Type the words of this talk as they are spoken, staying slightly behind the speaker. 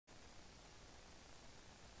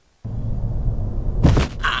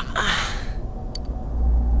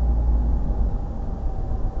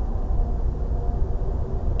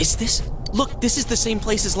this? Look, this is the same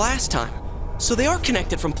place as last time. So they are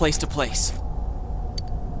connected from place to place.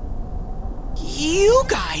 You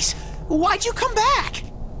guys, why'd you come back?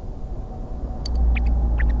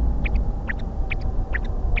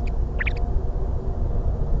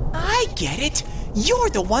 I get it. You're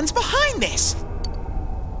the ones behind this.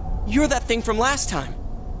 You're that thing from last time.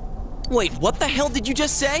 Wait, what the hell did you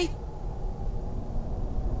just say?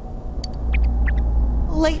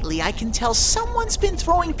 Lately, I can tell someone's been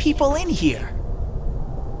throwing people in here.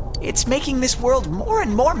 It's making this world more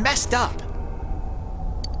and more messed up.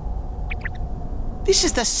 This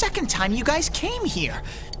is the second time you guys came here.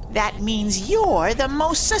 That means you're the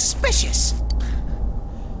most suspicious.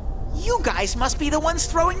 You guys must be the ones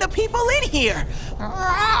throwing the people in here.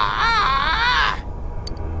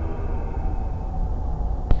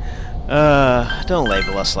 Don't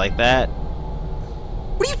label us like that.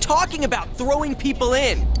 What are you talking about, throwing people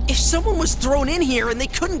in? If someone was thrown in here and they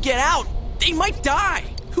couldn't get out, they might die.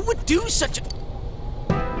 Who would do such a...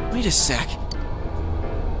 Wait a sec.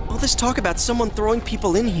 All this talk about someone throwing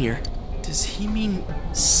people in here, does he mean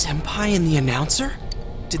Senpai and the announcer?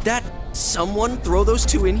 Did that someone throw those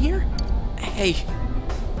two in here? Hey,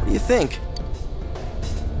 what do you think?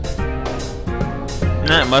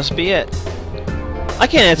 That must be it. I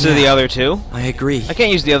can't answer the other two. I agree. I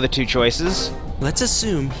can't use the other two choices. Let's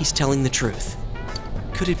assume he's telling the truth.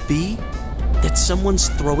 Could it be that someone's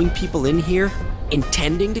throwing people in here,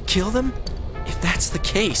 intending to kill them? If that's the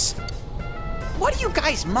case... What are you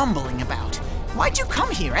guys mumbling about? Why'd you come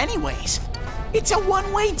here anyways? It's a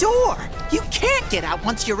one-way door. You can't get out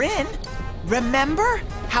once you're in. Remember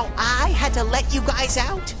how I had to let you guys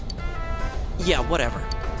out? Yeah, whatever.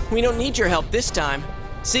 We don't need your help this time.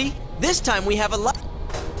 See? This time we have a lot...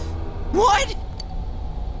 What?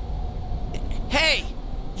 Hey!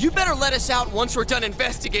 You better let us out once we're done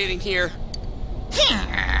investigating here.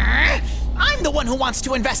 I'm the one who wants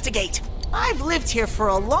to investigate. I've lived here for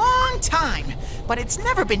a long time, but it's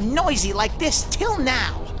never been noisy like this till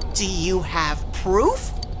now. Do you have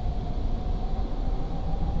proof?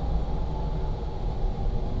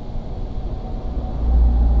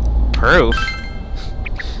 Proof?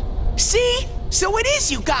 See? So it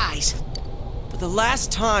is you guys. For the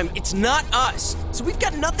last time, it's not us, so we've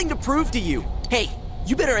got nothing to prove to you. Hey,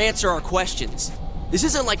 you better answer our questions. This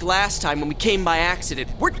isn't like last time when we came by accident.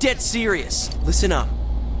 We're dead serious. Listen up,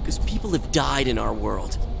 because people have died in our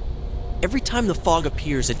world. Every time the fog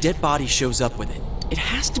appears, a dead body shows up with it. It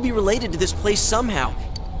has to be related to this place somehow.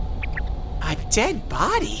 A dead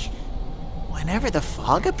body? Whenever the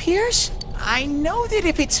fog appears? I know that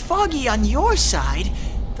if it's foggy on your side,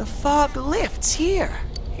 the fog lifts here.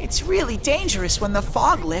 It's really dangerous when the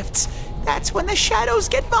fog lifts. That's when the shadows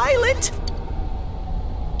get violent.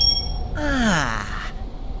 Ah,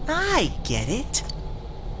 I get it.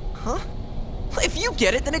 Huh? If you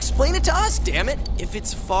get it, then explain it to us, damn it. If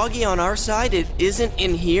it's foggy on our side, it isn't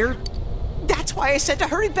in here. That's why I said to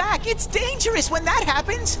hurry back. It's dangerous when that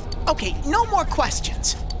happens. Okay, no more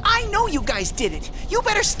questions. I know you guys did it. You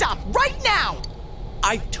better stop right now.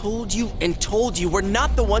 I've told you and told you we're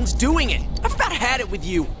not the ones doing it. I've about had it with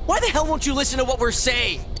you. Why the hell won't you listen to what we're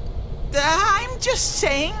saying? I'm just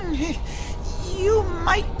saying, you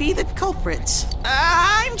might be the culprits.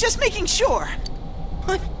 I'm just making sure.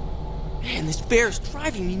 What? Man, this bear's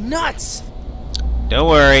driving me nuts. Don't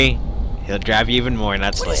worry. He'll drive you even more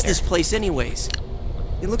nuts later. What is this place anyways?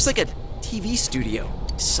 It looks like a TV studio.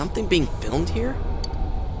 Is something being filmed here?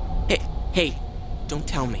 Hey, don't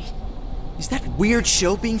tell me. Is that weird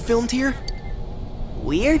show being filmed here?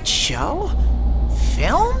 Weird show?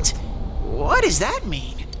 Filmed? What does that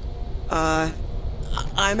mean?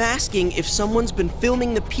 I'm asking if someone's been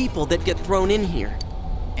filming the people that get thrown in here.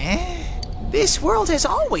 This world has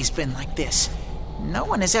always been like this. No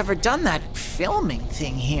one has ever done that filming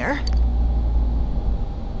thing here.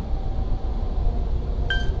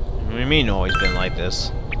 What do you mean always been like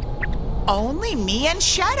this? Only me and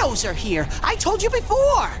Shadows are here. I told you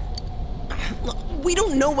before. We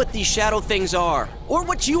don't know what these shadow things are, or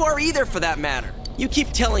what you are either for that matter. You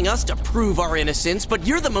keep telling us to prove our innocence, but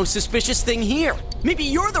you're the most suspicious thing here. Maybe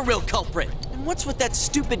you're the real culprit. And what's with that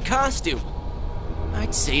stupid costume?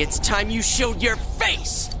 I'd say it's time you showed your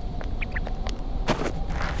face!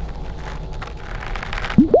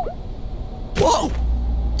 Whoa!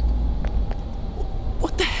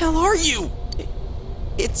 What the hell are you?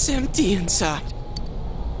 It's empty inside.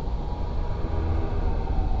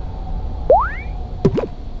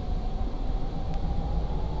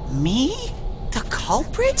 Me? The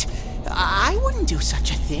culprit? I wouldn't do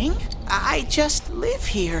such a thing. I just live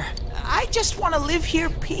here. I just want to live here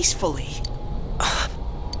peacefully.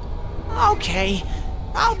 Okay,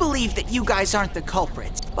 I'll believe that you guys aren't the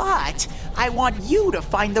culprits, but I want you to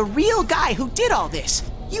find the real guy who did all this.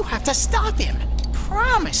 You have to stop him.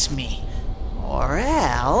 Promise me. Or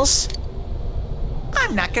else...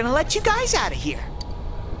 I'm not gonna let you guys out of here.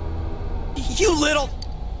 You little...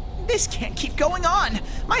 This can't keep going on.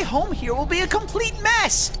 My home here will be a complete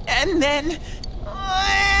mess. And then...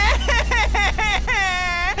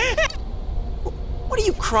 What are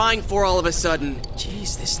you crying for all of a sudden?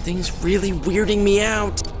 Jeez, this thing's really weirding me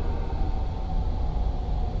out.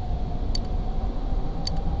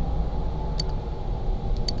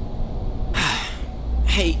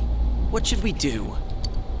 Hey, what should we do?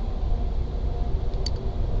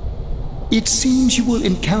 It seems you will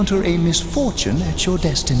encounter a misfortune at your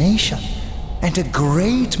destination, and a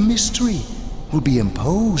great mystery will be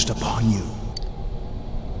imposed upon you.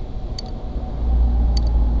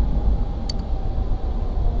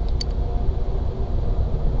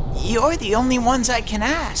 You're the only ones I can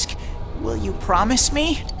ask. Will you promise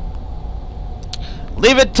me?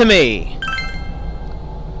 Leave it to me.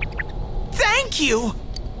 Thank you!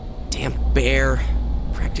 Damn bear.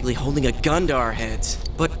 Practically holding a gun to our heads.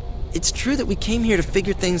 But it's true that we came here to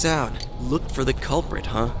figure things out. Look for the culprit,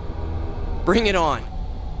 huh? Bring it on.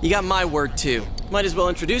 You got my word, too. Might as well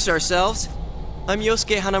introduce ourselves. I'm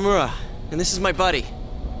Yosuke Hanamura, and this is my buddy.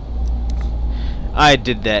 I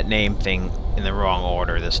did that name thing in the wrong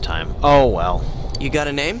order this time. Oh well. You got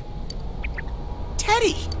a name?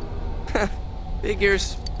 Teddy!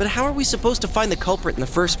 Figures. But how are we supposed to find the culprit in the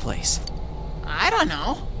first place? I don't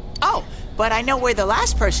know. Oh, but I know where the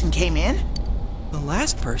last person came in. The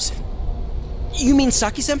last person? You mean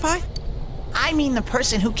Saki-senpai? I mean the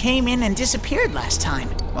person who came in and disappeared last time.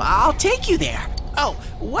 Well, I'll take you there. Oh,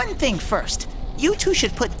 one thing first. You two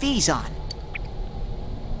should put these on.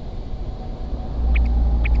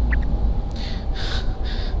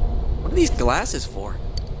 What are these glasses for?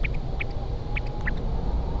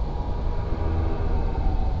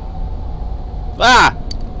 Ah!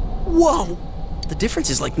 Whoa! The difference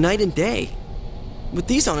is like night and day. With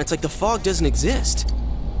these on, it's like the fog doesn't exist.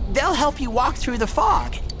 They'll help you walk through the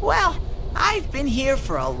fog. Well, I've been here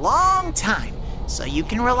for a long time, so you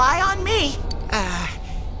can rely on me.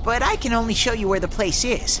 But I can only show you where the place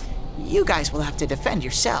is. You guys will have to defend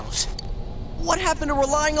yourselves. What happened to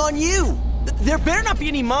relying on you? There better not be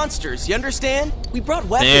any monsters, you understand? We brought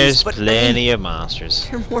weapons, There's but plenty of monsters.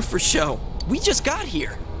 they're more for show. We just got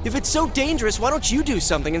here. If it's so dangerous, why don't you do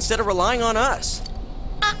something instead of relying on us?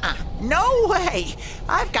 No way!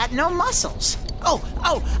 I've got no muscles. Oh,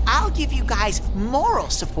 I'll give you guys moral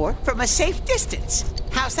support from a safe distance.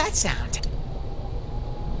 How's that sound?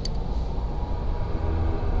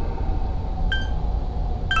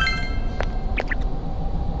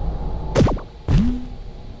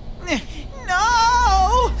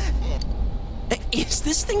 No! Is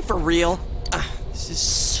this thing for real? This is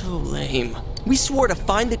so lame. We swore to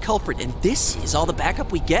find the culprit, and this is all the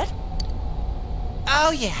backup we get?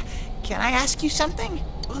 Oh yeah, can I ask you something?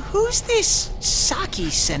 Who's this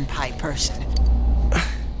Saki-senpai person?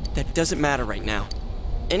 That doesn't matter right now.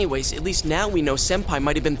 Anyways, at least now we know Senpai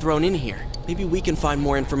might have been thrown in here. Maybe we can find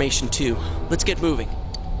more information too. Let's get moving.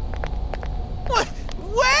 What?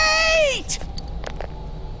 Wait!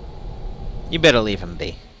 You better leave him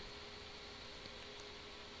be.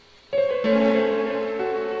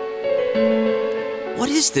 What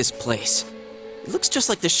is this place? It looks just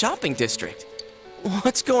like the shopping district.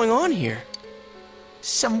 What's going on here?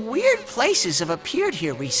 Some weird places have appeared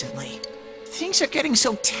here recently. Things are getting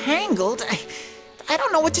so tangled, I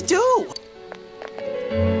don't know what to do.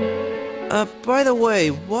 By the way,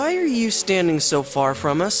 why are you standing so far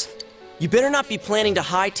from us? You better not be planning to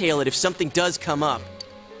hightail it if something does come up.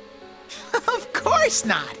 Of course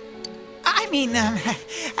not. I mean,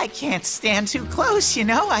 I can't stand too close, you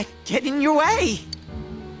know? I get in your way.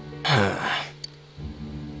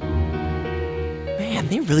 Man,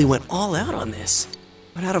 they really went all out on this.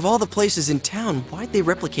 But out of all the places in town, why'd they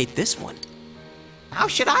replicate this one? How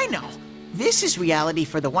should I know? This is reality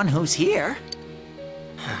for the one who's here.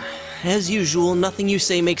 As usual, nothing you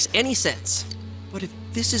say makes any sense. But if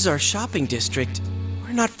this is our shopping district,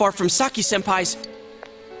 we're not far from Saki-senpai's...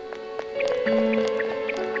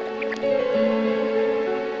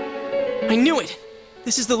 I knew it!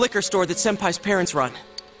 This is the liquor store that Senpai's parents run.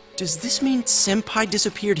 Does this mean Senpai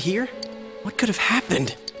disappeared here? What could have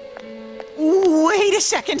happened? Wait a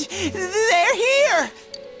second! They're here!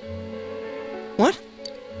 What?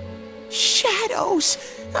 Shadows!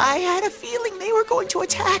 I had a feeling they were going to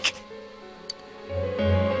attack.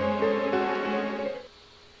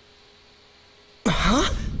 Huh?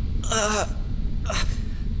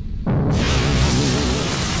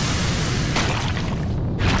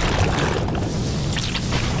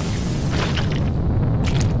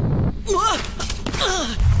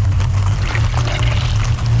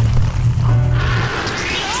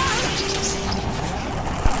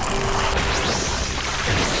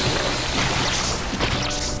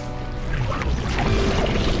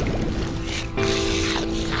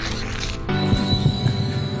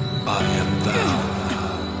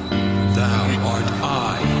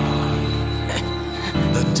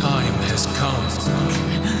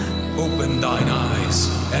 Open thine eyes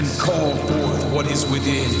and call forth what is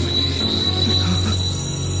within.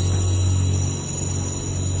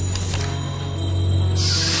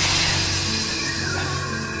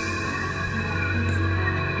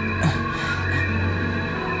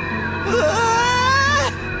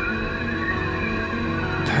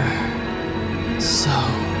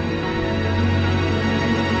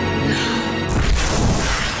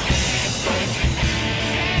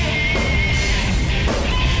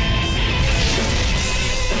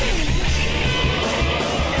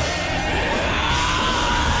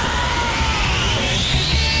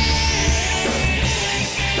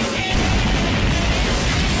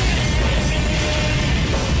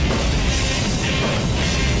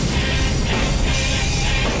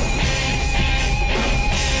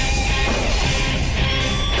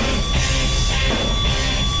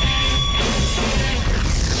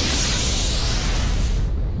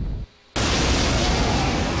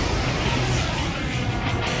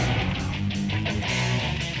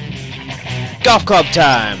 Golf club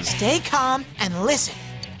time! Stay calm and listen.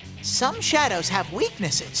 Some shadows have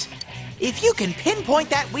weaknesses. If you can pinpoint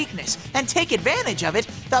that weakness and take advantage of it,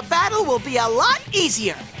 the battle will be a lot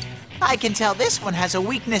easier. I can tell this one has a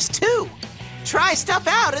weakness too. Try stuff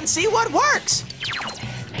out and see what works.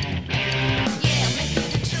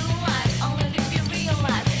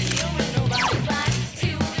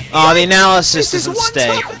 Oh, the analysis This is doesn't one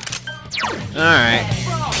stay. tough- Alright.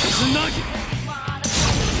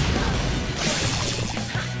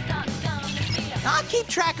 I'll keep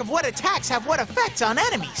track of what attacks have what effects on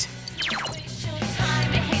enemies.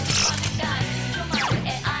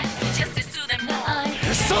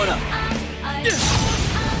 Persona!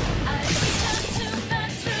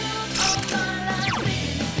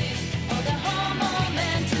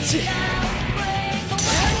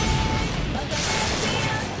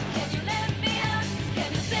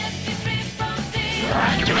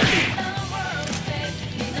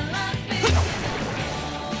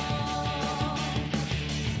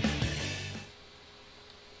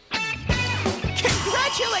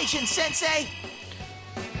 Congratulations, Sensei!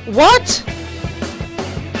 What?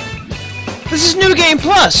 This is New Game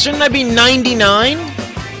Plus! Shouldn't I be 99?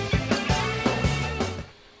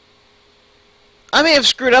 I may have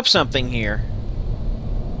screwed up something here.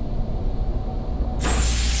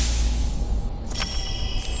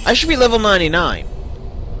 I should be level 99.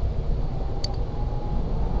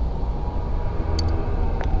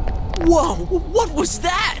 Whoa, what was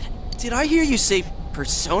that? Did I hear you say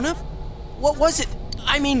persona? What was it?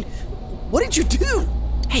 I mean, what did you do?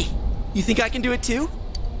 Hey, you think I can do it too?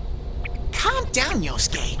 Calm down,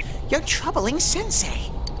 Yosuke. You're troubling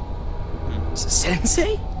Sensei.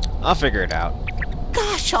 Sensei? I'll figure it out.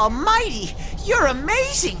 Gosh almighty! You're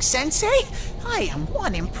amazing, Sensei! I am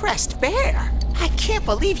one impressed bear. I can't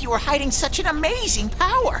believe you were hiding such an amazing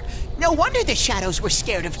power. No wonder the shadows were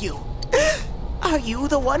scared of you. Are you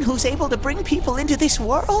the one who's able to bring people into this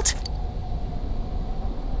world?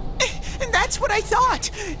 And that's what I thought.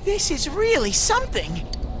 This is really something.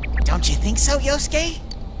 Don't you think so, Yosuke?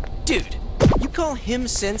 Dude, you call him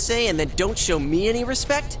sensei and then don't show me any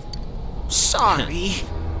respect? Sorry.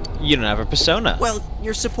 You don't have a persona. Well,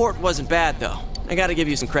 your support wasn't bad though. I gotta give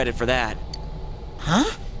you some credit for that. Huh?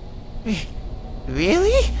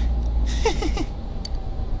 Really?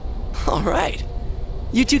 Alright.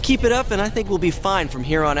 You two keep it up and I think we'll be fine from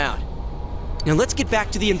here on out. Now let's get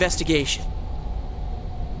back to the investigation.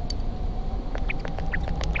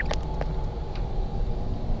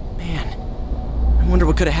 Man, I wonder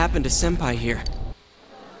what could have happened to Senpai here.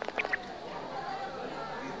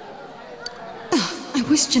 I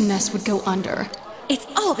wish EPICNESS would go under. It's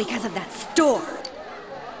all because of that store.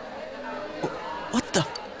 What the?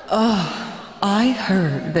 I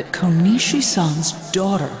heard that Konishi-san's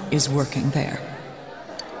daughter is working there.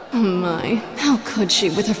 Oh my, how could she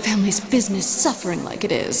with her family's business suffering like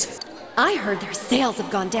it is? I heard their sales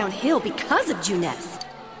have gone downhill because of EPICNESS.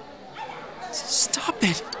 Stop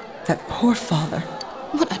it! That poor father.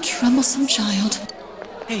 What a troublesome child.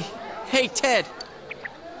 Hey, Ted!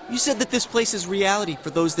 You said that this place is reality for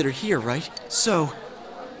those that are here, right? So,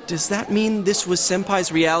 does that mean this was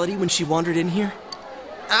Senpai's reality when she wandered in here?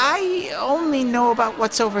 I only know about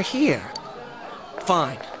what's over here.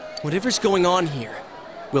 Fine. Whatever's going on here,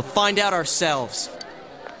 we'll find out ourselves.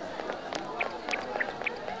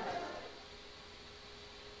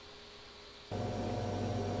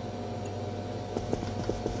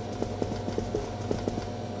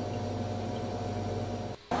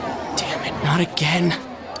 Damn it, not again.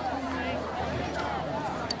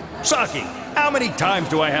 Saki, how many times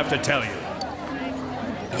do I have to tell you?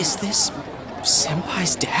 Is this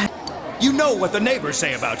Senpai's dad? You know what the neighbors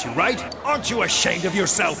say about you, right? Aren't you ashamed of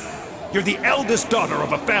yourself? You're the eldest daughter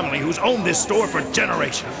of a family who's owned this store for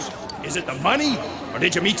generations. Is it the money? Or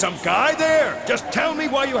did you meet some guy there? Just tell me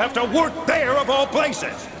why you have to work there of all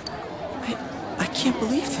places. I can't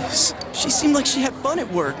believe this. She seemed like she had fun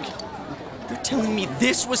at work. You're telling me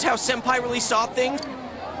this was how Senpai really saw things?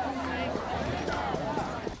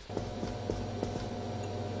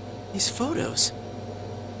 These photos.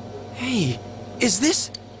 Hey, is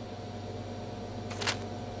this...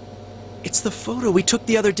 It's the photo we took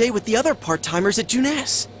the other day with the other part-timers at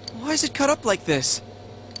Juness. Why is it cut up like this?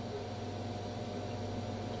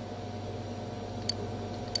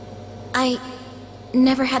 I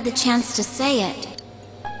never had the chance to say it.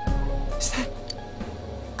 Is that...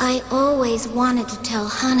 I always wanted to tell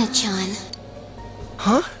Hana-chan.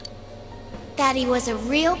 Huh? That he was a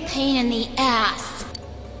real pain in the ass.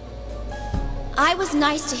 I was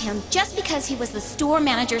nice to him just because he was the store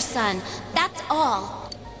manager's son. That's all.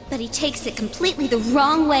 But he takes it completely the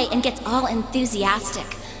wrong way and gets all enthusiastic.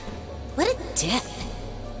 What a dip.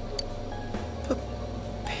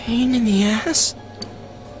 Pain in the ass?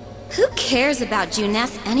 Who cares about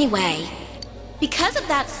Juness anyway? Because of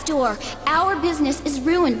that store, our business is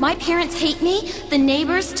ruined. My parents hate me. The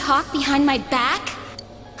neighbors talk behind my back.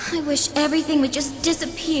 I wish everything would just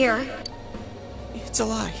disappear. It's a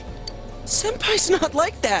lie. Senpai's not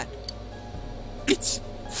like that. It's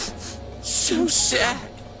so sad.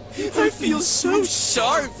 I feel so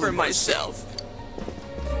sorry for myself.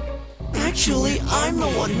 Actually, I'm the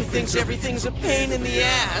one who thinks everything's a pain in the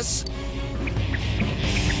ass.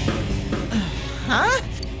 Huh?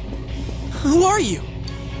 Who are you?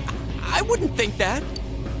 I wouldn't think that.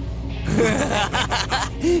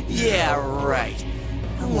 Yeah, right.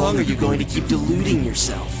 How long are you going to keep deluding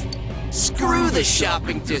yourself? Screw the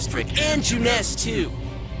shopping district and Juness too.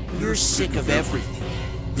 You're sick of everything,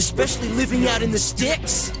 especially living out in the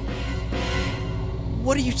sticks.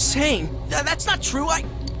 What are you saying? That's not true.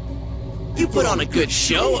 You put on a good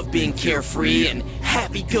show of being carefree and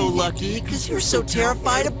happy-go-lucky because you're so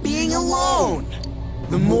terrified of being alone.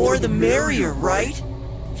 The more the merrier, right?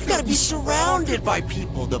 You've got to be surrounded by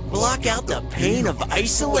people to block out the pain of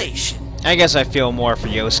isolation. I guess I feel more for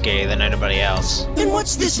Yosuke than anybody else. And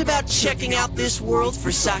what's this about checking out this world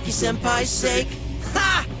for Saki-senpai's sake?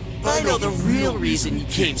 Ha! I know the real reason you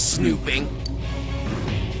came snooping.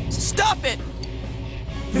 Stop it!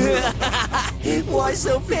 Why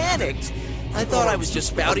so panicked? I thought I was just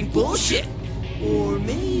spouting bullshit. Or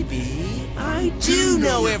maybe I do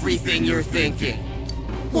know everything you're thinking.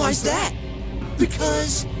 Why's that?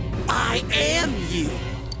 Because I am you.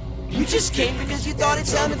 You just came because you thought it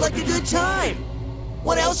sounded like a good time.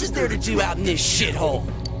 What else is there to do out in this shithole?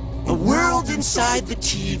 A world inside the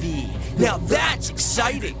TV. Now that's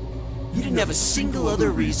exciting. You didn't have a single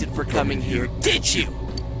other reason for coming here, did you?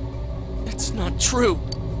 That's not true.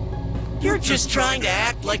 You're just trying to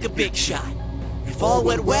act like a big shot. If all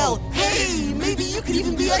went well, hey, maybe you could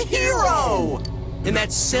even be a hero! And that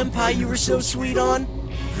senpai you were so sweet on?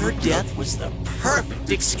 Her death was the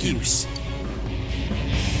perfect excuse.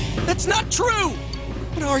 That's not true!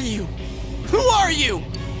 What are you? Who are you?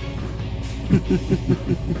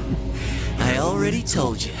 I already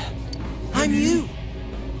told you. I'm you.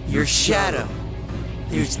 Your shadow.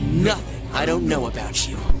 There's nothing I don't know about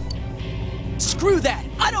you. Screw that!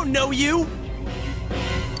 I don't know you!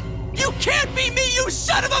 You can't be me, you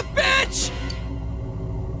son of a bitch!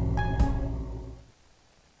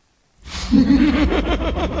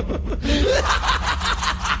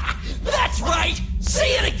 That's right!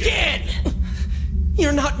 Say it again!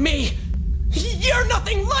 You're not me! You're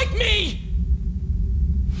nothing like me!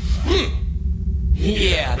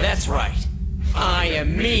 Yeah, that's right. I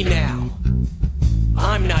am me now.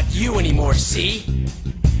 I'm not you anymore, see?